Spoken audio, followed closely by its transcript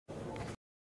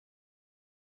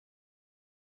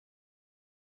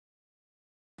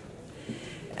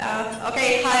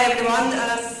Okay, hi everyone.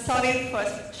 Sorry for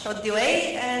a short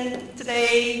delay, and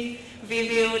today we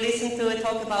will listen to a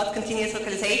talk about continuous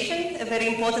localization, a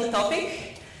very important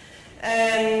topic.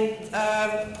 And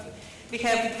we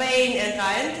have Dwayne and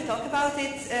Ryan to talk about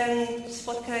it. And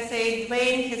what can I say?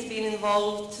 Dwayne has been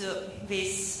involved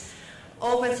with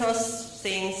open source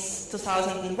since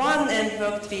 2001 and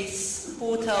worked with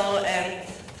Portal and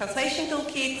Translation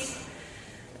Toolkit.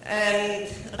 And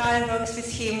Ryan works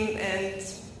with him, and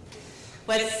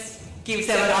let's give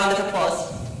them a round of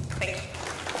applause. Thank you.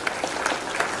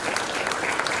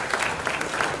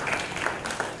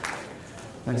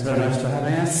 Thanks very much for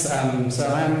having us. So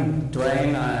I'm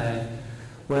Dwayne. I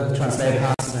work with Translator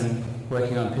House and been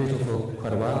working on Portal for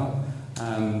quite a while.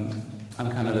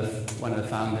 I'm kind of one of the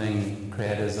founding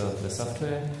creators of the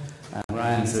software.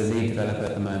 Ryan's the lead developer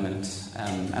at the moment.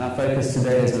 And our focus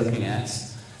today is looking at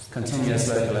continuous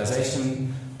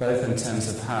localization, both in terms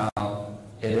of how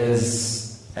it is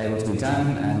able to be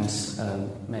done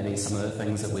and maybe some of the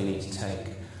things that we need to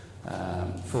take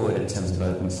forward in terms of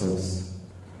open source.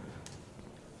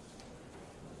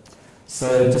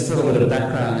 So just a little bit of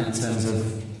background in terms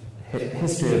of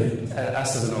history of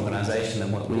us as an organization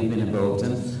and what we've been involved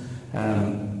in.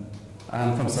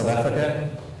 I'm from South Africa,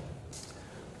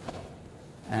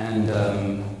 and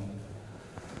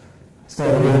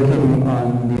started working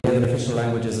on the 11 official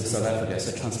languages of South Africa,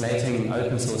 so translating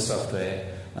open source software,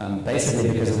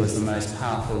 basically because it was the most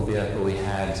powerful vehicle we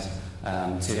had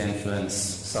to influence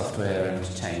software and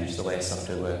to change the way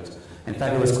software worked. In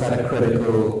fact, it was quite a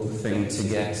critical thing to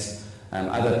get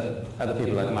other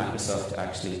people like Microsoft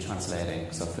actually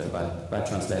translating software by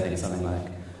translating something like,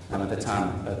 at the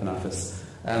time, OpenOffice.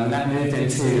 And that moved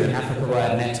into an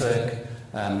Africa-wide network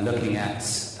looking at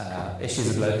issues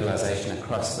of localization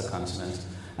across the continent.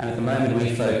 And at the moment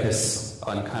we focus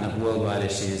on kind of worldwide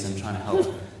issues and trying to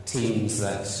help teams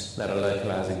that are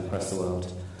localizing across the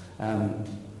world.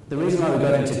 The reason why we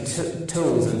got into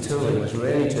tools and tooling was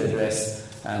really to address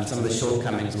some of the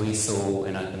shortcomings we saw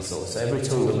in open source. So every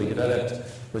tool that we developed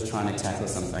was trying to tackle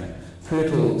something.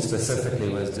 Portal specifically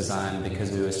was designed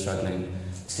because we were struggling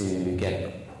to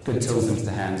get good tools into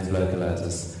the hands of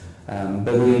localizers.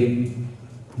 But we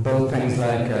built things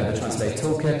like the Translate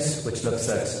Toolkit, which looks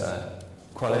at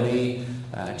quality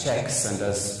checks and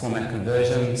does format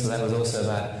conversion. So that was also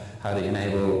about how to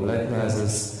enable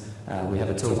localizers. We have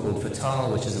a tool called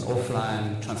Fatal, which is an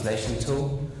offline translation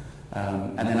tool.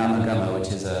 And then Amalgama, which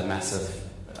is a massive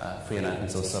free and open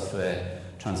source software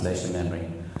translation memory.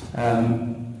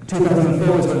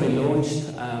 2004 was when we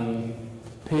launched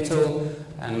Portal,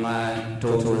 and my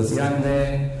daughter was young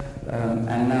there.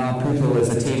 And now Portal is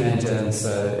a teenager, and so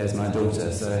is my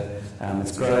daughter. So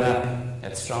it's grown up,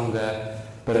 it's stronger,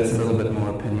 but it's a little bit more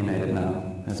opinionated now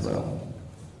as well.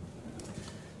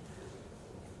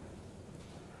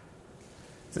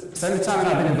 So over time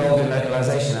I've been involved in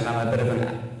localization, and I'm a bit of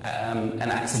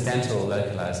an accidental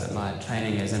localizer. My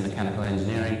training is in mechanical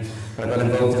engineering, but I got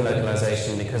involved in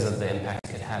localization because of the impact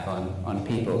it could have on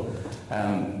people.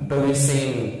 But we've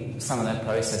seen some of that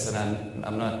process, and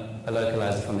I'm not a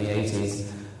localizer from the 80s,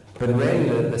 but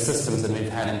really the systems that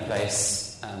we've had in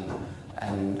place,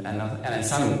 and in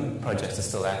some projects are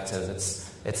still active.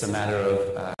 It's a matter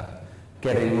of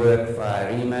getting work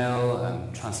via email,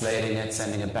 translating it,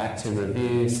 sending it back to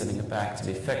review, sending it back to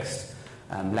be fixed,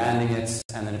 landing it,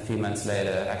 and then a few months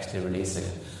later actually releasing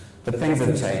it. But things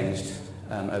have changed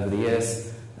over the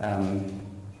years.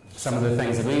 Some of the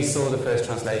things that we saw, the first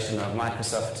translation of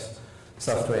Microsoft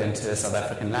software into a South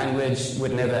African language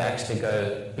would never actually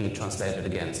be translated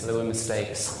again. So there were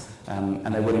mistakes, and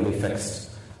they wouldn't be fixed.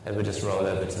 They would just roll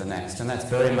over to the next. And that's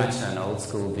very much an old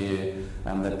school view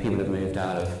that people have moved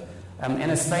out of.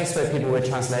 In a space where people were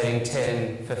translating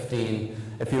 10, 15,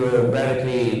 if you were a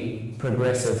radically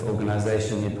progressive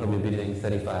organization, you'd probably be doing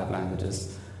 35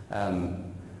 languages.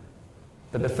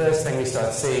 But the first thing we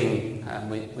start seeing,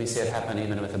 we see it happen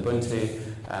even with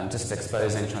Ubuntu, just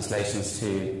exposing translations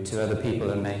to other people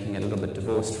and making it a little bit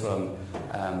divorced from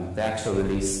the actual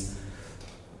release.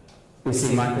 We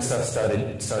see Microsoft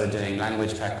started doing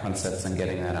language pack concepts and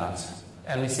getting that out.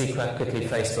 And we see quite quickly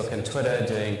Facebook and Twitter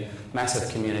doing massive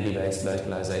community-based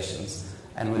localizations.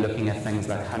 And we're looking at things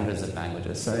like hundreds of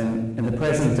languages. So in the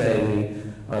present day,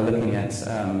 we are looking at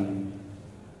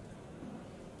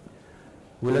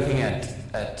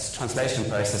translation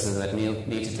processes that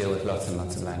need to deal with lots and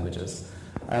lots of languages.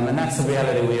 And that's the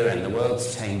reality we're in. The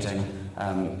world's changing.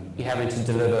 You're having to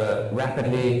deliver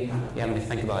rapidly. You're having to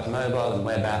think about mobile and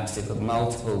web apps. You've got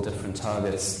multiple different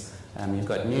targets. You've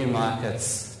got new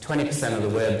markets. 20% of the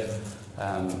web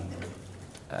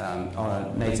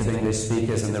are native English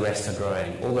speakers and the rest are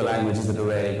growing. All the languages that are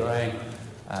really growing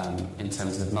in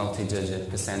terms of multi-digit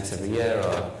 % every year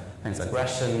are things like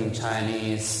Russian,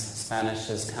 Chinese, Spanish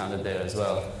is counted there as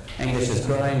well. English is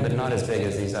growing, but not as big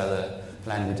as these other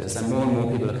languages, and more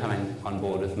people are coming on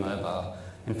board with mobile.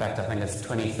 In fact, I think it's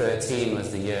 2013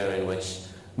 was the year in which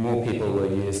more people were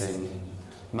using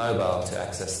mobile to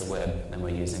access the web than were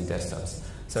using desktops.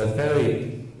 So a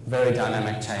very, very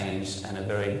dynamic change and a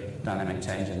very dynamic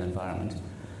change in the environment.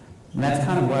 And that's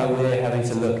kind of why we're having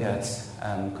to look at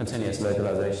continuous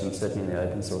localization, certainly in the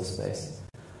open source space.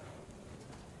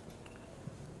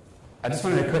 I just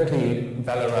wanted to quickly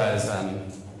valorize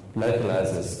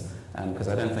localizers, because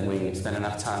I don't think we spend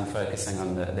enough time focusing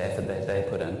on the effort that they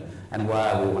put in and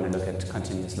why we want to look at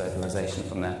continuous localization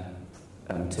from that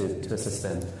to assist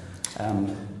them.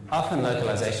 Often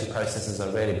localization processes are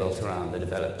really built around the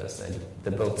developers.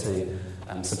 They're built to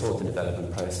support the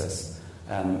development process.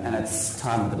 And it's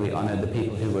time that we honour the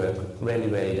people who work really,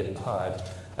 really hard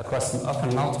across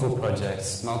often multiple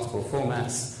projects, multiple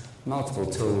formats, multiple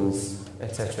tools,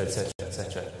 etc., etc.,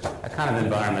 etc. A kind of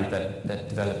environment that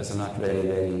developers are not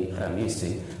really used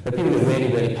to. But people are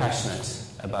really, really passionate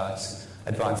about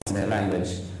advancing their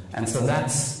language. And so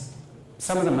that's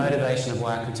some of the motivation of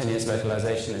why continuous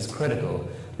localization is critical,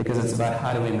 because it's about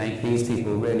how do we make these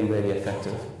people really, really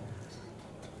effective.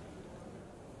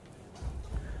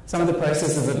 Some of the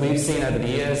processes that we've seen over the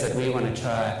years that we want to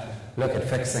try look at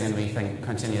fixing, and we think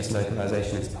continuous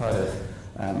localization is part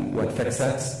of what fixes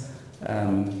that.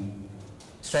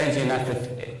 Strangely enough,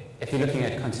 if you're looking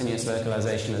at continuous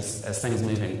localization as things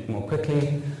moving more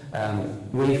quickly,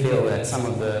 we feel that some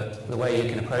of the way you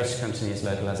can approach continuous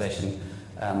localization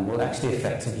will actually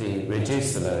effectively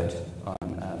reduce the load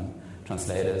on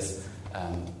translators,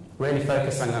 really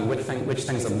focusing on which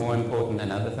things are more important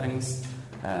than other things,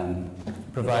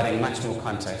 providing much more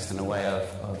context in a way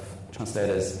of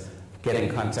translators getting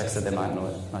context that they might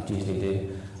not usually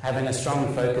do. Having a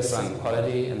strong focus on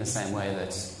quality in the same way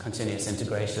that continuous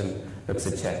integration looks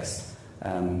at checks.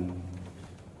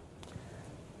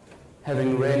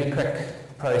 Having really quick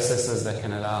processes that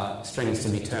can allow strings to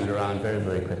be turned around very,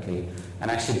 very quickly, and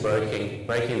actually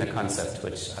breaking the concept,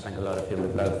 which I think a lot of people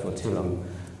have loved for too long,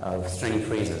 of string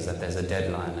freezes, that there's a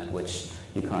deadline at which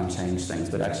you can't change things,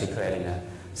 but actually creating a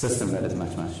system that is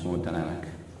much, much more dynamic.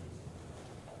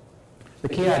 The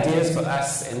key ideas for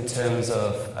us in terms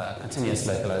of continuous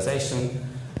localization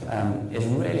is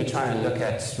really trying to look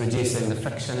at reducing the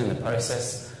friction in the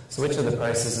process. So which are the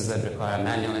processes that require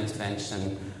manual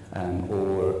intervention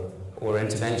or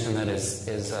intervention that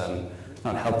is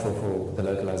not helpful for the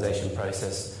localization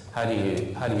process? How do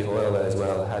you oil those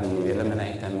well? How do you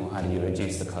eliminate them, or how do you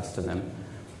reduce the cost of them?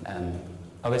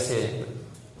 Obviously,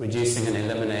 reducing and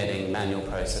eliminating manual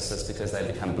processes because they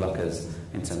become blockers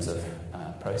in terms of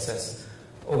process.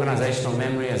 Organizational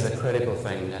memory is a critical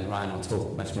thing, and Ryan will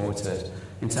talk much more to it,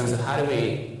 in terms of how do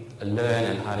we learn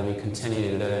and how do we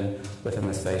continue to learn within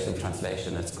the space of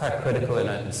translation. It's quite critical in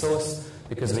open source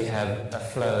because we have a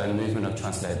flow and movement of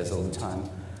translators all the time.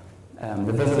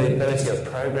 The visibility of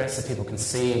progress, so people can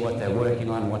see what they're working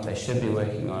on, what they should be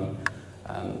working on.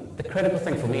 The critical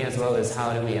thing for me as well is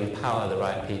how do we empower the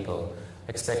right people,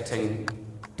 expecting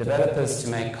developers to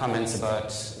make comments about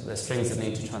the strings that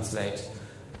need to translate,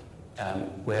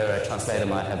 where a translator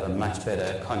might have a much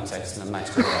better context and a much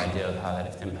better idea of how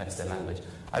that impacts their language.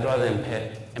 I'd rather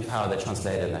empower the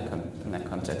translator in that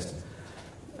context.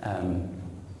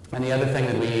 And the other thing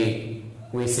that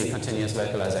we see continuous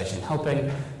localization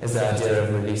helping is the idea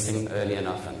of releasing early and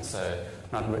often. So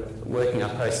not working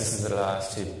out processes that allow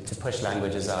us to push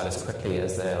languages out as quickly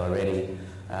as they are ready,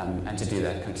 and to do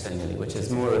that continually, which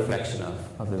is more a reflection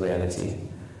of the reality.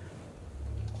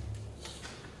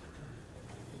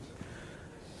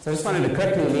 So I just wanted to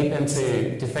quickly leap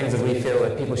into things that we feel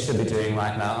that people should be doing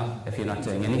right now if you're not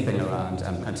doing anything around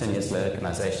continuous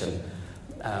localization.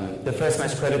 The first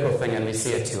most critical thing, and we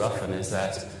see it too often, is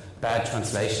that bad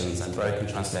translations and broken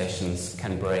translations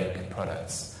can break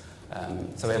products.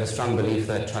 So we have a strong belief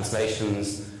that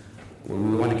translations,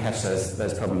 we want to catch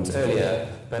those problems earlier,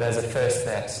 but as a first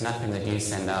bet, nothing that you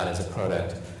send out as a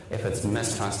product, if it's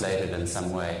mistranslated in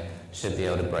some way, should be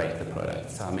able to break the product.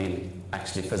 So I mean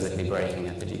actually physically breaking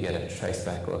it, that you get a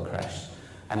traceback or a crash.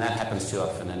 And that happens too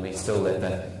often, and we're still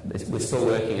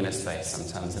working in a space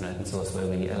sometimes in open source where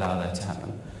we allow that to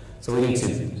happen. So we need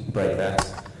to break that.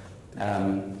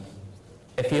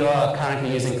 If you are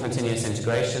currently using continuous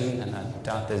integration, and I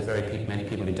doubt there's many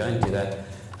people who don't do that,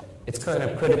 it's kind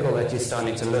of critical that you're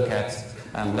starting to look at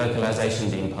localization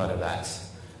being part of that.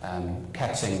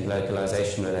 catching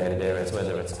localization-related errors,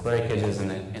 whether it's breakages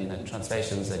in the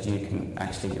translations that you can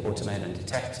actually automate and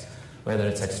detect, whether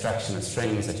it's extraction of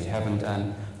strings that you haven't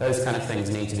done. Those kind of things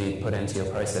need to be put into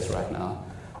your process right now.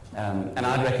 And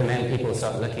I'd recommend people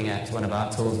start looking at one of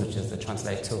our tools, which is the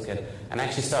Translate Toolkit, and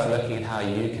actually start looking at how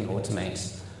you can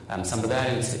automate some of that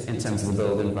in terms of the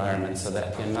build environment, so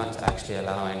that you're not actually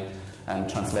allowing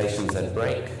translations that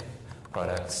break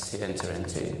products to enter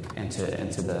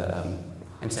into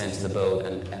the build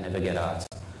and never get out.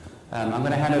 I'm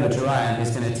going to hand over to Ryan,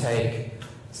 who's going to take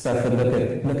stuff and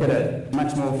look at it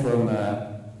much more from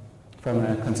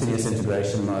a continuous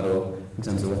integration model in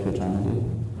terms of what we're trying to do.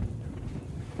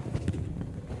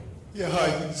 Yeah,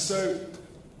 hi. So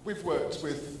we've worked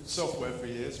with software for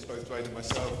years, both Dwayne and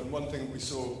myself, and one thing we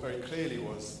saw very clearly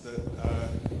was that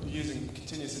using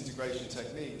continuous integration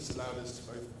techniques allowed us to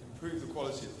both improve the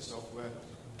quality of the software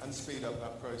and speed up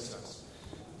that process.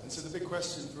 And so the big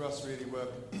question for us really were,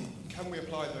 can we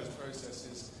apply those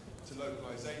processes to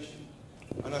localization?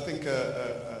 And I think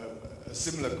a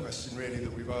similar question really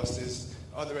that we've asked is,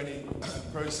 are there any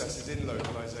processes in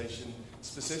localization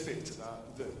specific to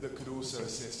that could also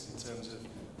assist in terms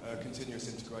of continuous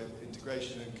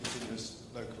integration and continuous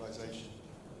localization?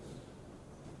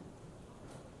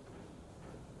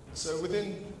 So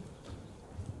within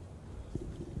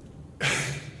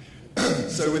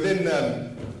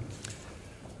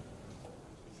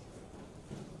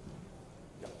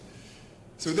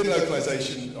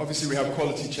localization, obviously we have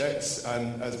quality checks,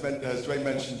 and as Dwayne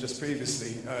mentioned just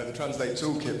previously, the Translate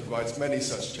Toolkit provides many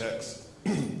such checks.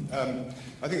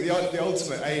 I think the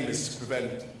ultimate aim is to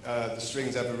prevent the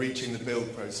strings ever reaching the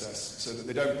build process, so that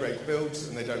they don't break builds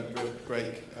and they don't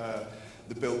break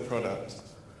the built product.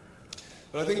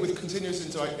 But I think with continuous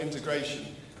integration,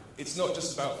 it's not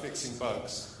just about fixing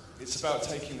bugs. It's about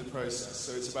taking the process.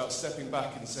 So it's about stepping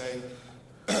back and saying,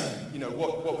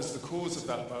 what was the cause of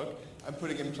that bug, and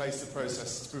putting in place the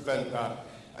process to prevent that.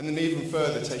 And then even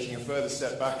further, taking a further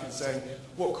step back and saying,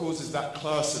 what causes that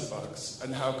class of bugs,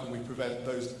 and how can we prevent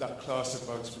that class of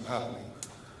bugs from happening?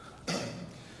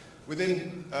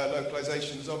 Within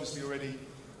localization, there's obviously already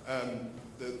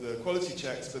the quality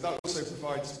checks, but that also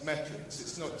provides metrics.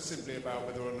 It's not simply about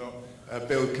whether or not a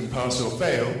build can pass or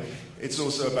fail. It's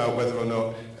also about whether or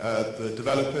not the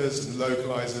developers and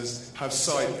localizers have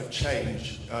sight of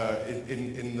change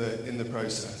in the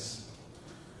process.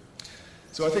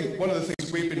 So I think one of the things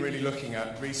we've been really looking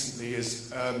at recently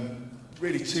is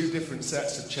really two different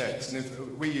sets of checks. And if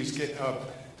we use GitHub,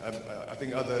 I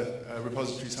think other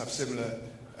repositories have similar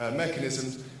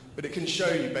mechanisms, but it can show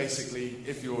you basically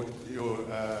if your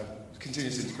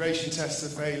continuous integration tests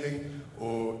are failing,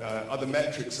 or other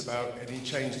metrics about any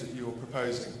change that you're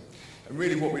proposing. And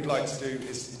really what we'd like to do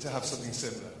is to have something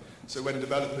similar. So when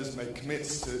developers make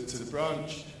commits to the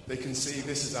branch, they can see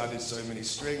this has added so many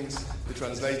strings. The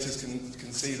translators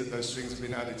can see that those strings have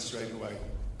been added straight away.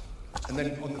 And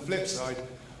then on the flip side,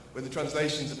 when the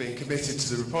translations are being committed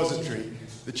to the repository,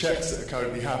 the checks that are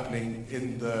currently happening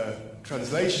in the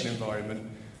translation environment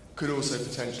could also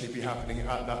potentially be happening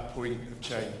at that point of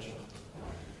change.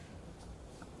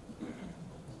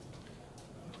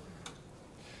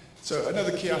 So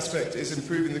another key aspect is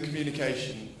improving the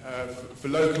communication. For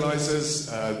localizers,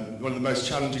 one of the most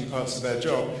challenging parts of their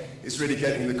job is really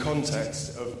getting the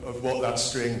context of what that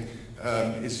string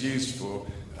is used for.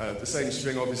 The same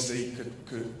string obviously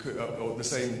or the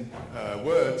same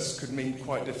words could mean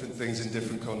quite different things in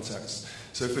different contexts.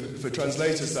 So for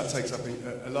translators, that takes up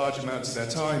a large amount of their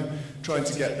time trying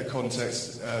to get the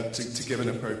context to give an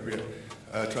appropriate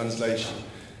translation.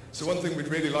 So one thing we'd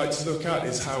really like to look at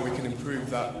is how we can improve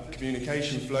that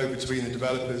communication flow between the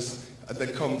developers and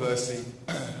then conversely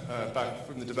back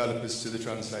from the developers to the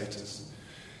translators.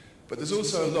 But there's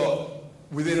also a lot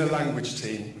within a language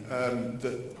team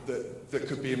that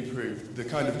could be improved. The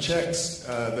kind of checks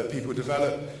that people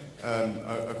develop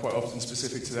are quite often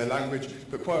specific to their language,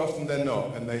 but quite often they're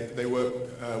not, and they work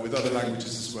with other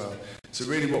languages as well. So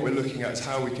really what we're looking at is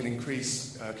how we can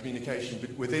increase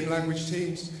communication within language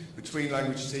teams, between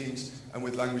language teams, and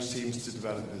with language teams to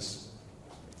developers.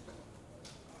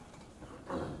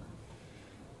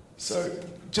 So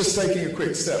just taking a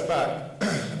quick step back,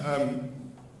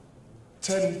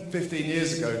 10, 15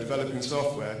 years ago, developing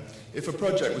software, if a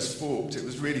project was forked, it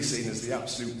was really seen as the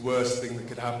absolute worst thing that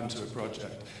could happen to a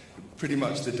project, pretty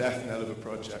much the death knell of a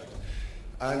project.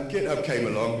 And GitHub came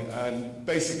along and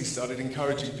basically started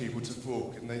encouraging people to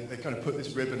fork, and they kind of put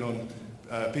this ribbon on,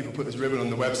 people put this ribbon on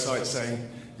the website saying,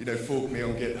 fork me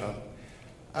on GitHub.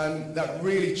 And that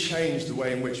really changed the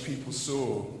way in which people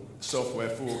saw software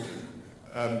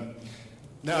forking.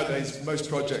 nowadays most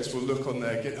projects will look on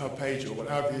their GitHub page or what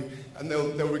have you, and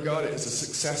they'll regard it as a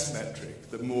success metric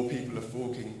that more people are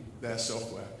forking their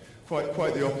software.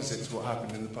 Quite the opposite to what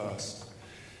happened in the past.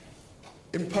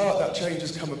 In part, that change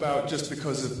has come about just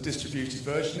because of distributed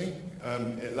versioning.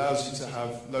 It allows you to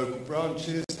have local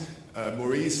branches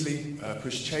more easily,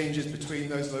 push changes between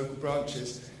those local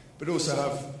branches, but also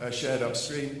have a shared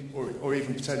upstream or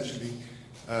even potentially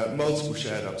multiple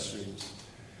shared upstreams.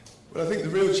 But I think the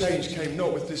real change came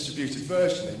not with distributed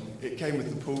versioning, it came with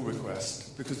the pull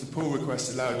request, because the pull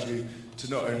request allowed you to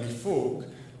not only fork,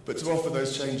 but to offer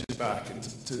those changes back and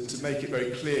to make it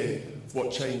very clear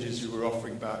what changes you were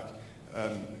offering back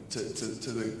to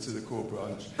the core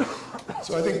branch.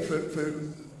 So I think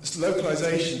for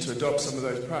localization to adopt some of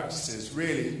those practices,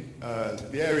 really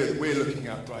the area that we're looking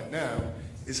at right now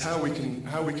is how we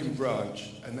can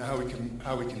branch and how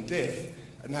we can diff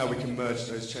and how we can merge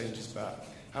those changes back.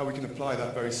 How we can apply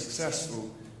that very successful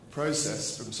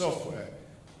process from software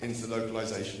into the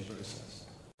localization process.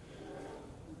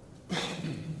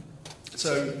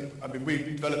 So, I mean, we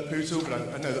developed Pootle, but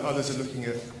I know that others are looking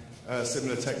at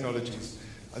similar technologies.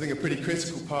 I think a pretty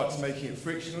critical part to making it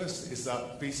frictionless is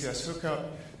that BCS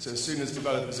hookup. So as soon as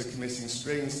developers are committing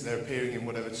strings, they're appearing in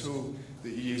whatever tool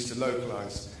that you use to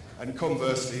localize. And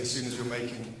conversely, as soon as you're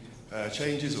making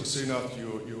changes, or soon after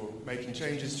you're making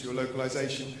changes to your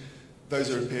localization, those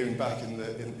are appearing back in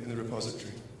the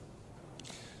repository.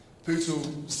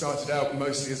 Pootle started out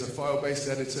mostly as a file-based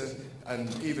editor,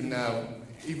 and even now,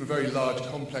 even very large,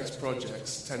 complex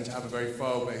projects tend to have a very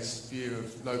file-based view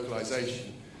of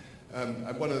localization.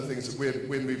 And one of the things that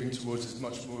we're moving towards is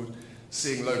much more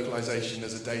seeing localization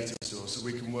as a data source, so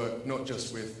we can work not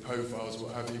just with PO files or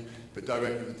what have you, but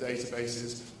directly with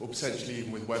databases, or potentially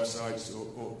even with websites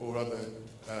or other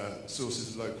sources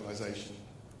of localization.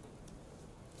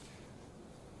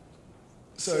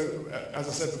 So, as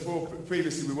I said before,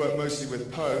 previously we worked mostly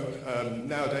with PO.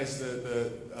 Nowadays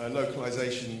the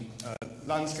localization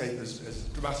landscape has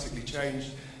dramatically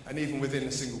changed, and even within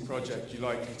a single project you're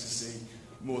likely to see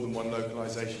more than one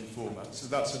localization format. So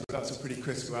that's a pretty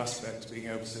critical aspect to being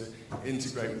able to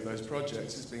integrate with those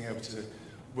projects, is being able to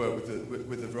work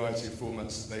with the variety of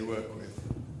formats that they work with.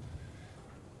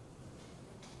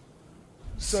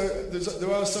 So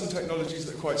there are some technologies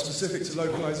that are quite specific to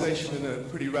localization and are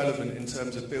pretty relevant in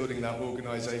terms of building that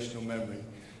organizational memory.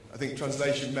 I think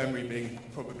translation memory being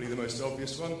probably the most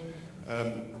obvious one.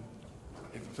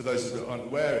 For those that aren't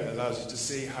aware, it allows you to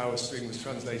see how a string was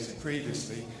translated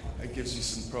previously and gives you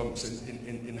some prompts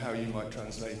in how you might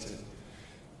translate it.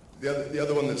 The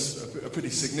other one that's a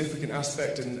pretty significant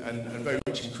aspect and very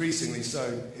much increasingly so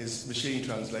is machine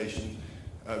translation.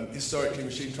 Historically,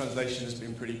 machine translation has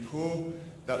been pretty poor.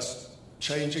 That's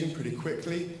changing pretty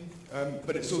quickly,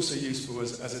 but it's also useful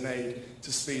as an aid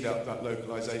to speed up that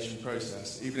localization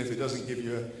process. Even if it doesn't give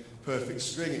you a perfect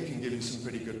string, it can give you some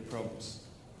pretty good prompts.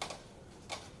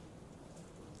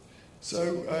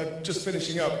 So just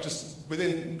finishing up, just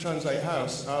within Translate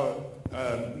House, our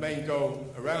main goal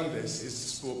around this is to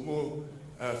support more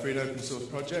free and open source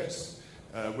projects.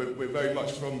 We're very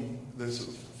much from the sort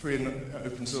of free and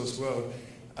open source world,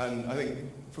 and I think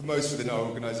for most within our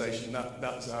organisation,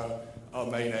 that's our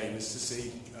main aim, is to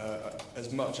see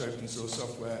as much open source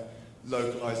software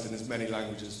localised in as many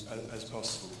languages as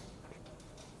possible.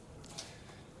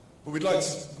 But we'd like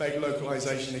to make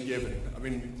localization a given. I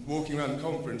mean, walking around the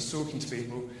conference, talking to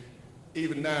people,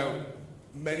 even now,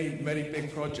 many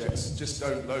big projects just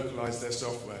don't localize their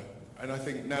software. And I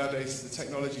think nowadays the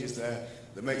technology is there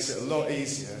that makes it a lot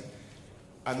easier,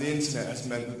 and the internet has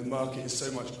meant that the market is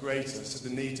so much greater, so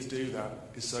the need to do that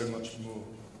is so much more.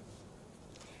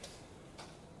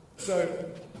 So,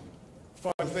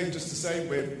 final thing just to say,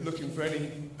 we're looking for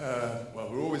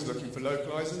we're always looking for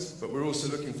localizers, but we're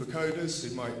also looking for coders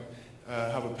who might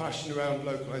have a passion around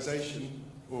localization,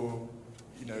 or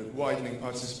widening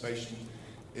participation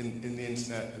in the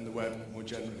internet and the web more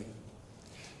generally.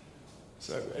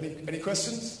 So, any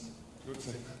questions? You want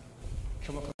to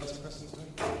come up and ask questions,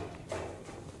 Dwayne?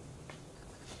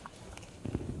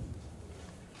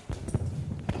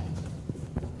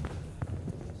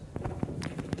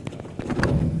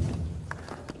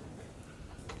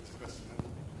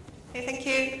 Okay, thank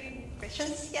you.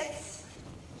 Questions? Yes?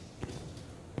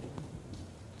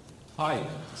 Hi.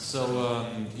 So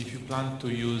if you plan to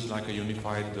use like a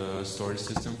unified storage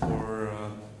system for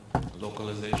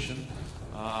localization,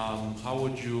 how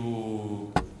would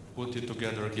you put it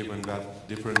together, given that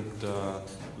different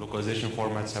localization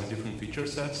formats have different feature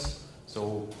sets?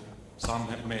 So some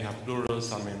may have plural,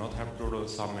 some may not have plural,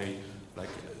 some may, like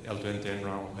L20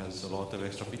 now has a lot of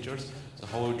extra features. So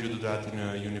how would you do that in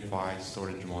a unified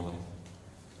storage model?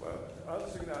 Well,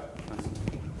 answering that.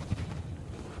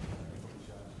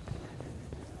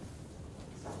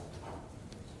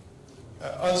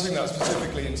 Answering that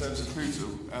specifically in terms of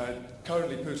Poodle,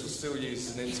 currently Poodle still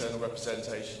uses an internal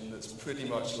representation that's pretty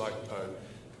much like Poe,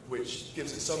 which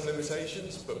gives it some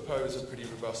limitations, but Poe is a pretty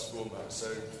robust format, so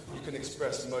you can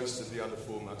express most of the other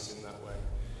formats in that way.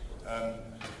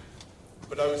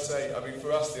 But I would say, I mean,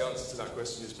 for us, the answer to that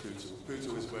question is Poodle.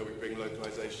 Poodle is where we bring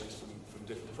localizations from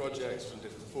different projects, from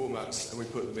different formats, and we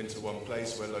put them into one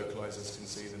place where localizers can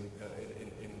see them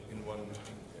in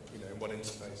one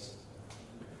interface.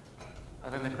 I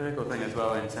think the critical thing as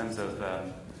well in terms of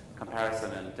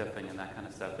comparison and diffing and that kind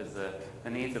of stuff is the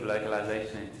needs of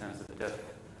localization in terms of the diff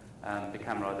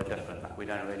become rather different. Like we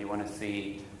don't really want to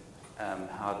see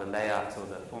how the layout or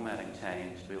the formatting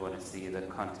changed. We want to see the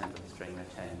content of the string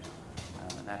that changed.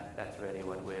 And that's really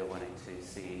what we're wanting to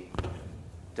see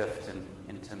diffed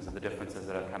in terms of the differences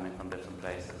that are coming from different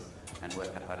places and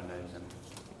work out how to merge them.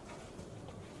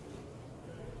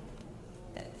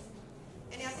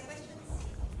 Any other questions?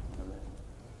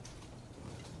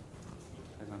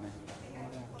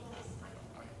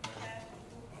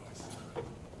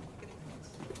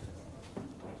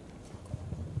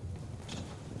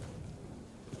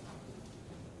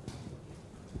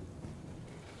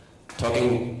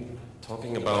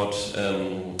 Talking about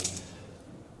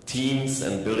teams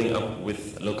and building up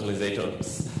with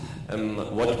localizators,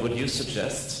 what would you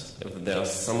suggest if there's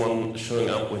someone showing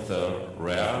up with a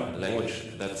rare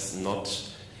language that's not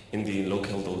in the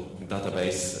local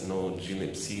database, no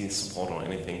glibc support or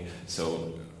anything,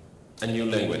 so a new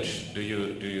language? Do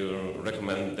you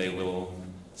recommend they will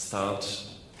start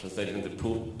translating the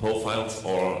PO files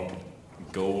or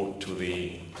go to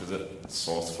the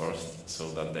source first so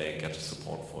that they get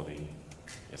support for the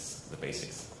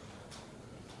basics?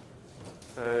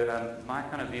 So my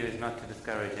kind of view is not to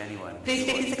discourage anyone. Please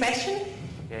repeat the question.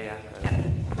 Yeah.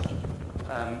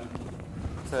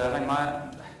 So I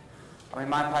mean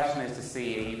my passion is to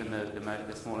see even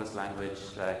the smallest language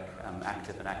like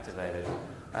active and activated.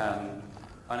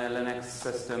 On a Linux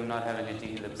system, not having a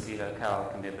glibc locale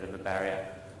can be a bit of a barrier,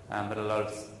 but a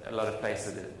lot of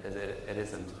places it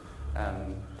isn't.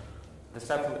 The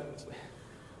stuff,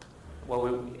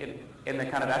 in the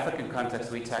kind of African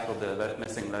context, we tackled the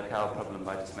missing locale problem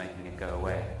by just making it go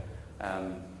away,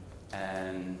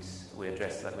 and we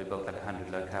addressed that. We built like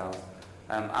 100 locales.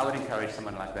 I would encourage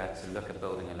someone like that to look at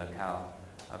building a locale.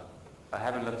 I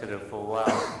haven't looked at it for a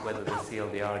while, whether the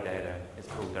CLDR data is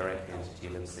pulled directly into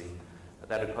glibc. But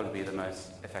that would probably be the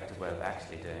most effective way of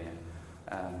actually doing it.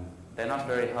 They're not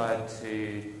very hard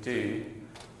to do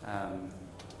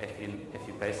if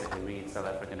you basically read South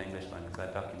African English one, because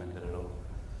I documented it all.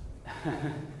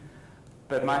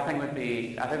 But my thing would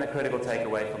be, I think the critical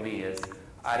takeaway for me is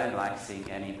I don't like seeing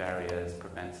any barriers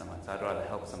prevent someone, so I'd rather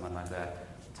help someone like that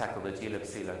tackle the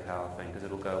glibc locale thing, because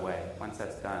it'll go away. Once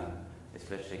that's done, it's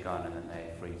literally gone, and then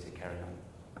they're free to carry on.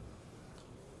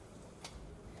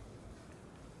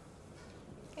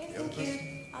 Okay, thank you.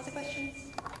 Other questions?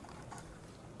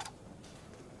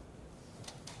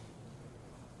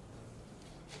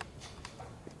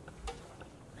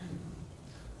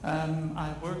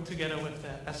 I work together with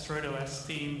the Asteroid OS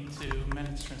team to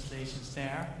manage translations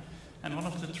there. And one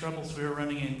of the troubles we're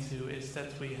running into is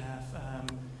that we have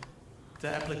the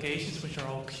applications which are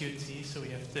all Qt. So we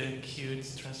have the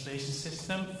Qt translation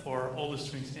system for all the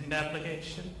strings in the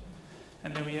application.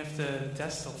 And then we have the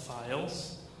desktop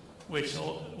files, which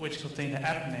contain the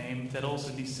app name that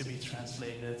also needs to be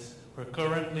translated. We're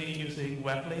currently using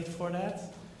Weblate for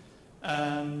that.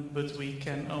 But we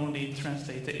can only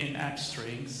translate the in-app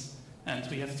strings, and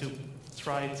we have to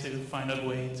try to find a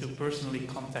way to personally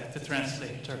contact the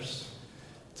translators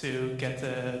to get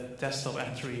the desktop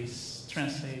entries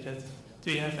translated.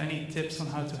 Do you have any tips on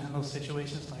how to handle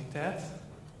situations like that?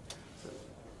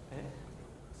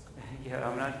 Yeah,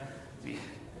 I'm not.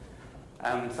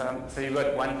 So you've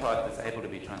got one part that's able to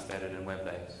be translated in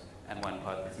Weblate, and one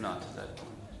part that's not. Is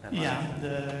that yeah,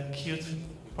 the Qt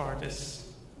part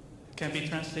can be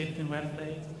translated in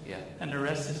Weblate, and the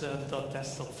rest is a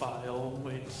 .desktop file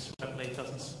which Weblate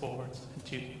doesn't support,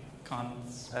 and you can't.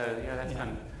 Oh, yeah, that's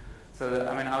fun. So,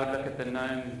 I mean, I would look at the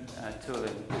GNOME tool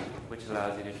which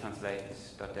allows you to translate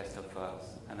 .desktop files,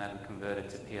 and then convert it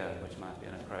to PO, which might be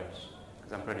an approach,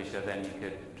 because I'm pretty sure then you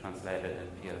could translate it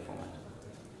in PO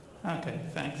format. Okay,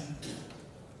 thanks.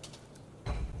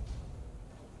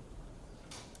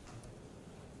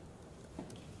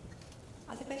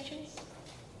 Other questions?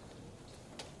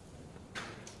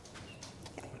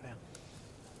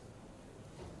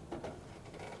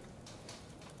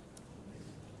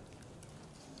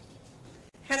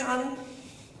 Hang on.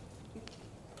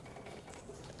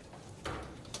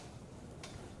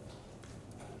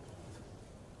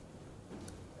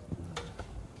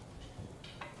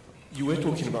 You were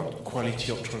talking about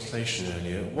quality of translation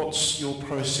earlier. What's your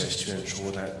process to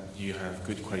ensure that you have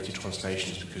good quality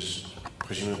translations? Because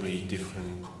presumably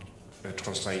different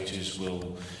translators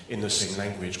will, in the same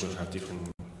language,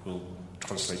 will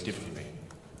translate differently.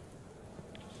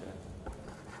 Sure.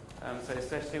 So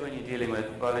especially when you're dealing with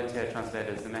volunteer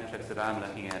translators, the metrics that I'm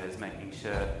looking at is making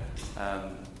sure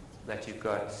that you've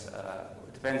got,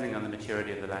 depending on the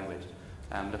maturity of the language,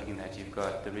 looking that you've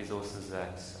got the resources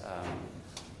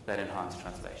that enhance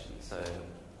translation. So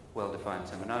well-defined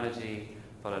terminology,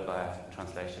 followed by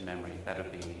translation memory. That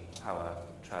would be how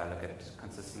I try to look at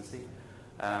consistency.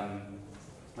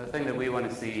 The thing that we want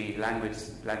to see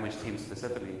language teams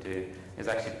specifically do is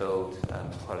actually build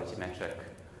quality metric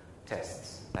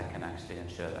tests that can actually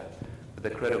ensure that. But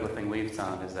the critical thing we've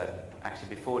found is that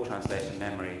actually before translation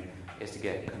memory is to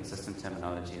get consistent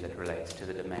terminology that relates to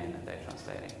the domain that they're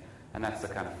translating. And that's the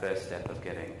kind of first step of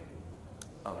getting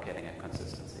at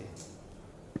consistency.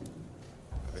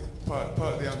 I think part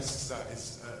of the answer to that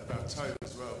is about tone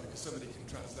as well, because somebody can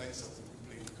translate something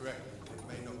completely correctly, but it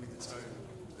may not be the tone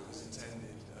that was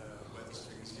intended where the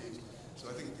string is used. So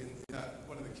I think in that,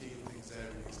 one of the key things there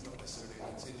is not necessarily a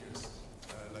continuous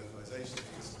localization,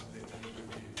 it's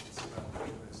about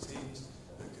building those teams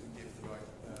that can give the right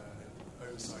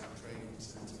oversight and training to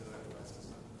the localizers.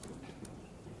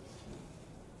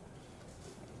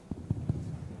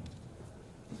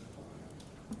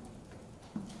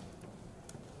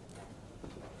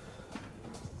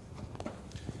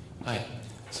 Hi.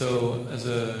 So, as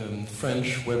a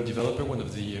French web developer, one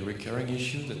of the recurring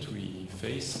issues that we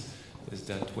face is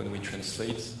that when we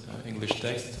translate English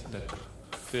text that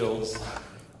fills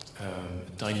a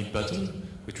tiny button,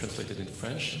 we translate it in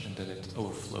French and then it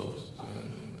overflows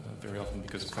very often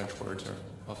because French words are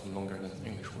often longer than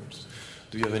English words.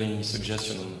 Do you have any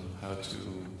suggestion on how to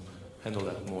handle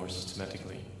that more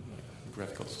systematically, like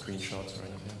graphical screenshots or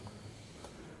anything?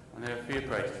 And there are a few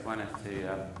approaches. One is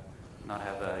to not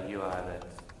have a UI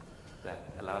that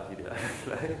allows you to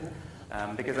overflow.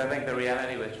 Because I think the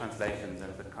reality with translations,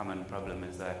 and the common problem,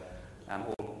 is that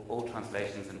all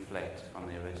translations inflate from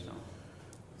the original.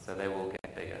 So they will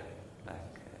get bigger,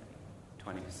 like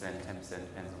 20%, 10%,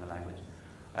 depends on the language.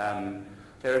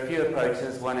 There are a few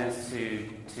approaches. One is to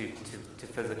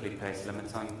physically place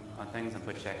limits on things and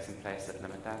put checks in place that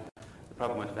limit that. The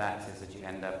problem with that is that you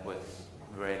end up with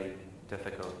really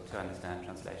difficult to understand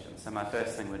translations. So my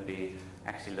first thing would be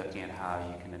actually looking at how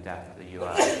you can adapt the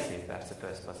UI to see if that's the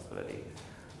first possibility.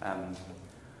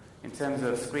 In terms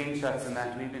of screenshots and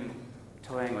that, we've been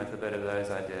toying with a bit of those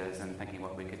ideas and thinking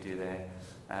what we could do there.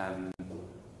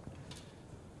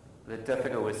 The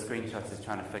difficult with screenshots is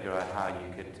trying to figure out how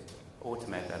you could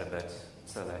automate that a bit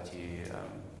so that you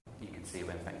can see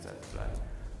when things overflow.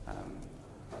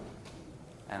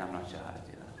 And I'm not sure how to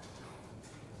do that.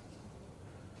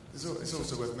 It's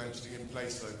also worth mentioning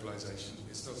in-place localization.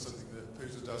 It's not something that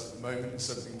Poodle does at the moment. It's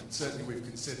something certainly we've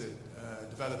considered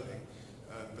developing.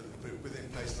 But with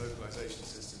in-place localization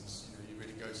systems, you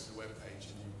really go to the web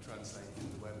page and you translate from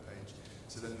the web page.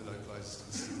 So then the localizers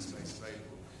can see the space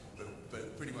available.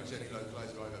 But pretty much any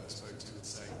localizer I've ever spoke to would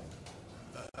say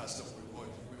that's not what we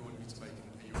want. We want you to make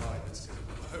a UI that's going to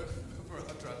work for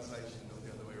our translation, not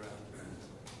the other way around.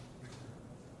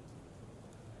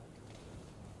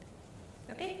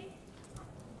 Okay.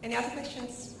 Any other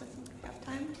questions? I think we have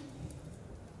time.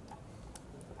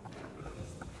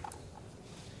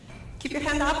 Keep your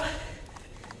hand up.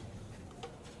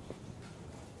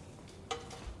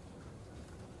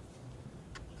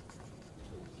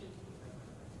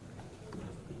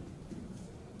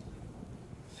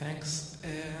 Thanks.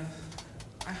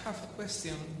 I have a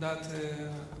question that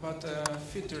about a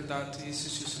feature that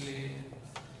is usually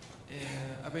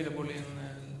available in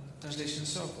translation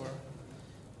software.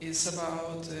 It's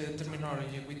about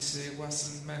terminology, which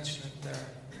wasn't mentioned there.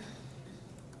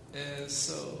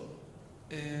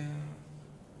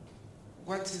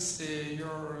 What is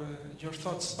your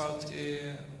thoughts about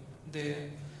the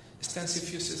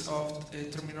extensive uses of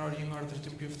terminology in order to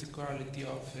improve the quality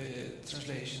of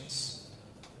translations?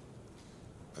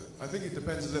 I think it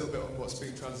depends a little bit on what's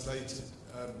being translated.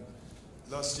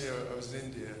 Last year I was in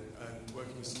India and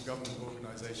working with some government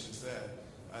organisations there,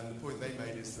 and the point they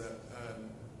made is that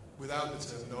without the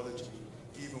terminology,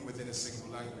 even within a single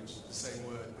language, the same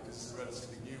word, because it's a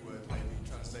relatively new word, may be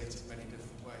translated many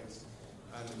different ways.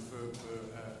 And for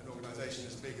an organisation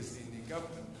as big as the Indian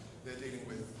government, they're dealing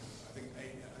with, I think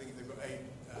they've got eight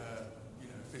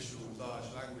official large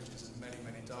languages and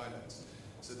many dialects.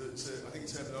 So I think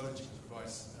terminology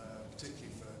provides, particularly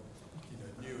for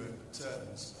newer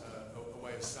terms, a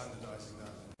way of standardising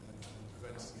that and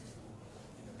preventing it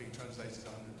from being translated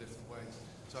 100 different ways.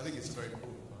 So I think it's a very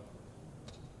important part.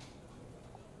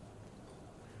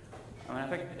 I mean, I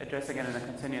think addressing it in a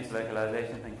continuous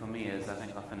localization thing for me is, I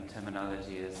think often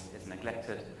terminology is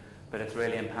neglected, but it's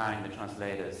really empowering the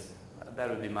translators. That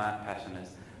would be my passion,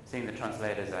 is seeing the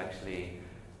translators actually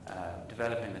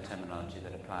developing the terminology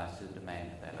that applies to the domain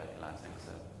that they're localizing.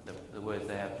 So the words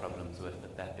they have problems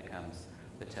with, that becomes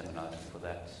the terminology for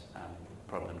that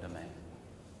problem domain.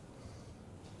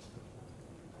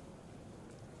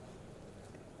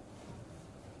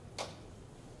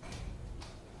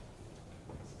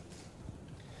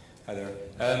 Hi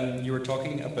there. You were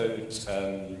talking about,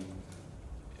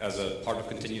 as a part of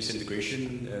continuous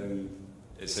integration,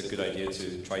 it's a good idea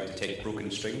to try to detect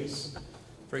broken strings,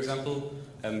 for example.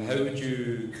 How would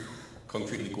you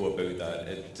concretely go about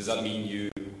that? Does that mean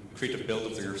you create a build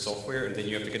of your software and then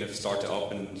you have to kind of start it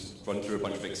up and run through a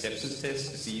bunch of acceptance tests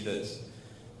to see that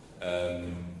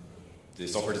the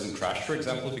software doesn't crash, for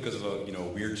example, because of a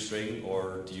weird string?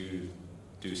 Or do you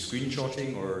do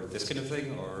screenshotting or this kind of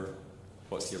thing? Or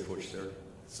what's the approach there?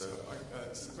 So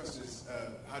the question is,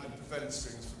 how do you prevent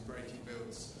strings from breaking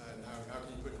builds, and how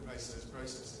can you put in place those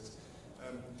processes?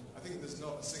 I think there's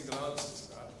not a single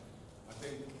answer to that. I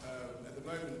think at the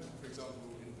moment, for example,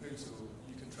 in Poodle,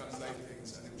 you can translate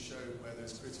things and it will show where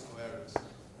there's critical errors.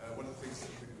 One of the things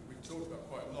that we've talked about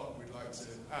quite a lot, we'd like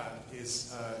to add,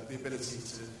 is the ability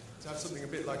to have something a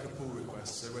bit like a pull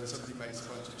request. So when somebody makes a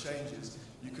bunch of changes,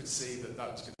 you could see that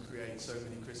that's going to create so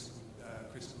many critical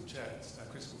checks,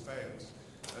 critical fails.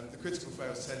 The critical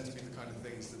fails tend to be the kind of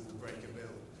things that will break a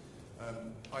build.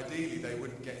 Ideally, they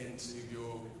wouldn't get into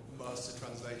your master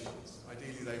translations.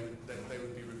 Ideally, they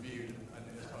would be reviewed, and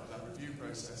as part of that review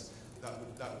process, that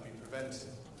would be prevented.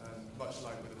 Much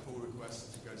like with a pull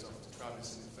request, if it goes off to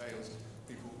Travis and it fails,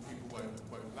 people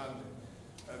won't land it.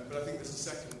 But I think there's a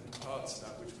second part to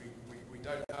that which we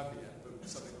don't have yet, but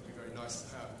something that would be very nice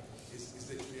to have, is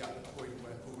literally at the point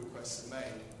where pull requests are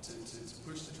made to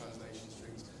push the translation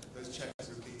strings, those checks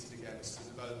are repeated again, so the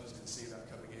developers can see that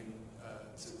coming in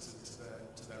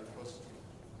to their repository.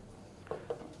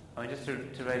 I mean, just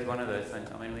to raise one of those things,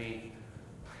 I mean,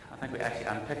 I think we actually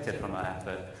unpicked it from our app,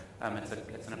 but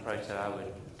it's an approach that I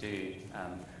would do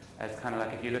as kind of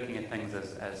like if you're looking at things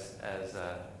as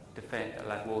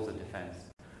like walls of defense.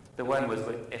 The one was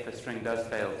if a string does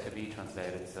fail to be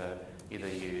translated, so either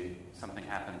something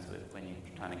happens when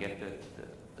you're trying to get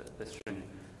the string.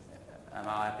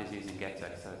 Our app is using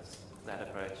gettext, so it's that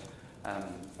approach.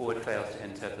 Or it fails to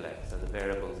interpolate, so the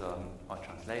variables are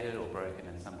translated or broken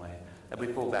in some way. And we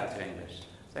fall back to English.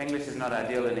 So English is not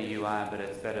ideal in a UI, but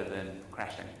it's better than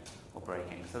crashing or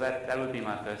breaking. So that would be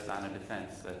my first line of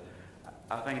defense. But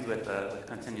our things with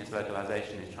continuous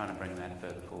localization is trying to bring that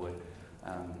further forward.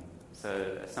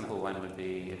 So a simple one would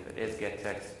be, if it is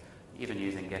gettext, even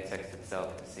using gettext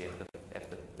itself to see if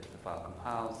the file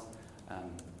compiles,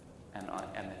 and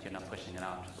that you're not pushing it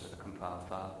out with a compiled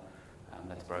file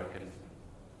that's broken,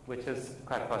 which is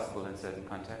quite possible in certain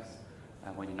contexts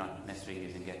when you're not necessarily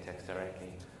using gettext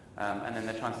directly. And then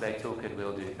the translate toolkit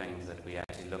will do things that we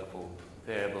actually look for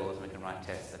variables. We can write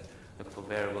tests that look for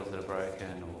variables that are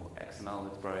broken, or XML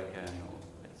that's broken, or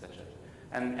etc.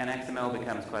 And XML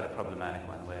becomes quite a problematic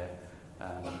one where,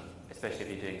 especially if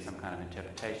you're doing some kind of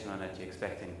interpretation on it, you're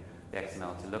expecting the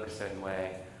XML to look a certain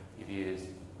way. You've used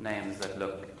names that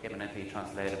look eminently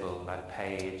translatable, like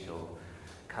page or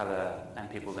color, and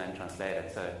people then translate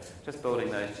it. So just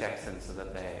building those checks in so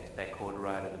that they're caught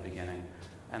right at the beginning.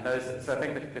 And so I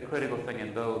think the critical thing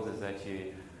in builds is that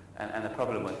and the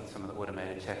problem with some of the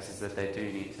automated checks is that they do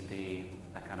need to be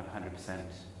a kind of 100%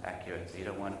 accurate. So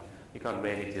you can't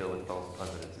really deal with false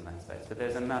positives in that space. But there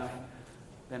are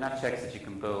enough checks that you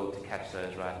can build to catch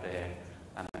those right there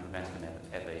and prevent them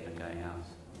ever even going out.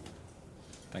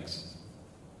 Thanks.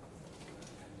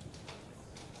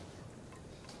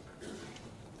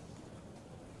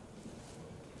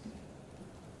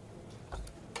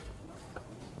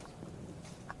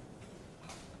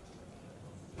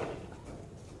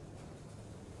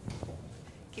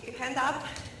 Keep your hand up.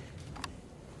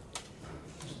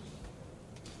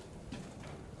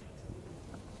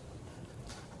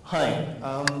 Hi.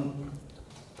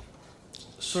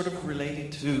 Sort of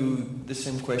related to the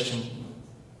same question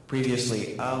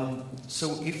previously.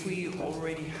 So if we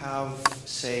already have,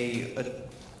 say,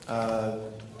 a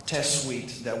test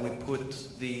suite that we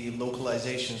put the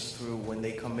localizations through when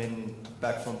they come in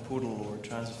back from Poodle or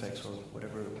Transifex or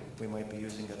whatever we might be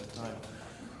using at the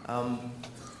time,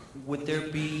 would there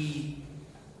be,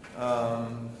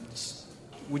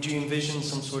 would you envision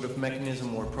some sort of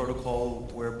mechanism or protocol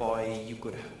whereby you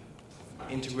could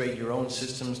integrate your own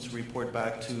systems to report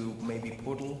back to maybe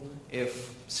Poodle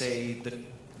if, say,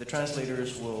 the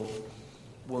translators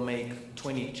will make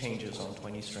 20 changes on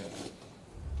 20 strings.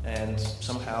 And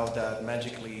somehow that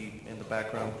magically in the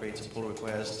background creates a pull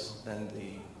request, then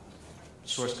the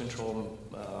source control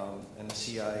and the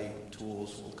CI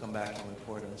tools will come back and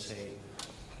report and say,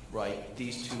 right,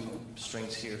 these 2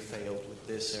 strings here failed with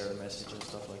this error message and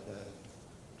stuff like that.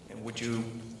 And would you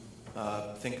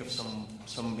think of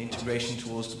some integration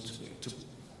tools to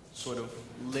sort of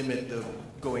limit the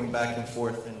going back and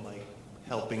forth and like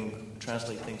helping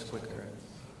translate things quicker?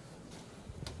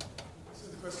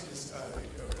 So the question is,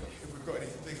 if we've got any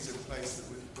things in place that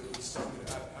would stop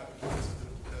it at the point of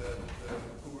the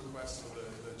pull request or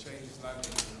the changes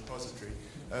landing in the repository.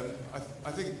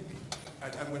 I think,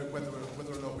 and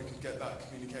whether or not we could get that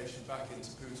communication back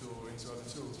into Poodle or into other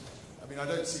tools. I mean, I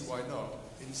don't see why not.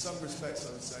 In some respects,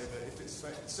 I would say that if it's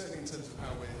certainly in terms of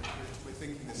how we're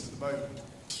thinking this at the moment,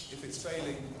 if it's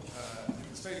failing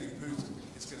in Poodle,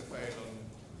 it's going to fail on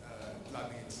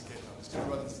landing into GitHub. It's going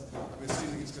to run. We're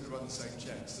assuming it's going to run the same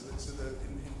checks. So that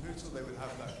in Poodle they would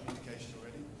have that communication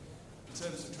already. In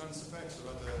terms of Transifex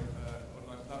or other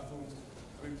online platforms,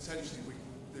 I mean, potentially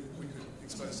we could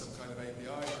expose some kind of API.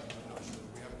 I'm not sure.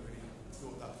 We haven't really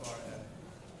thought that far ahead.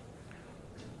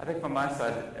 I think from my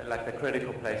side, like the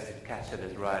critical place to catch it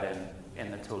is right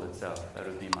in the tool itself. That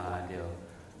would be my ideal.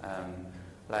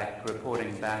 Like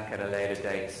reporting back at a later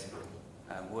date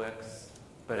works,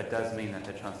 but it does mean that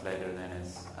the translator then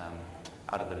is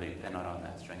out of the loop. They're not on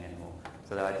that string anymore.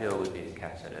 So the ideal would be to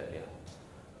catch it earlier.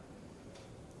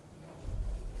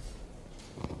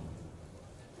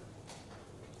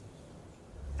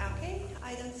 Okay,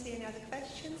 I don't see any other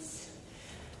questions.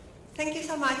 Thank you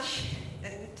so much,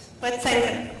 and let's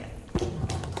end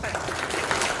it.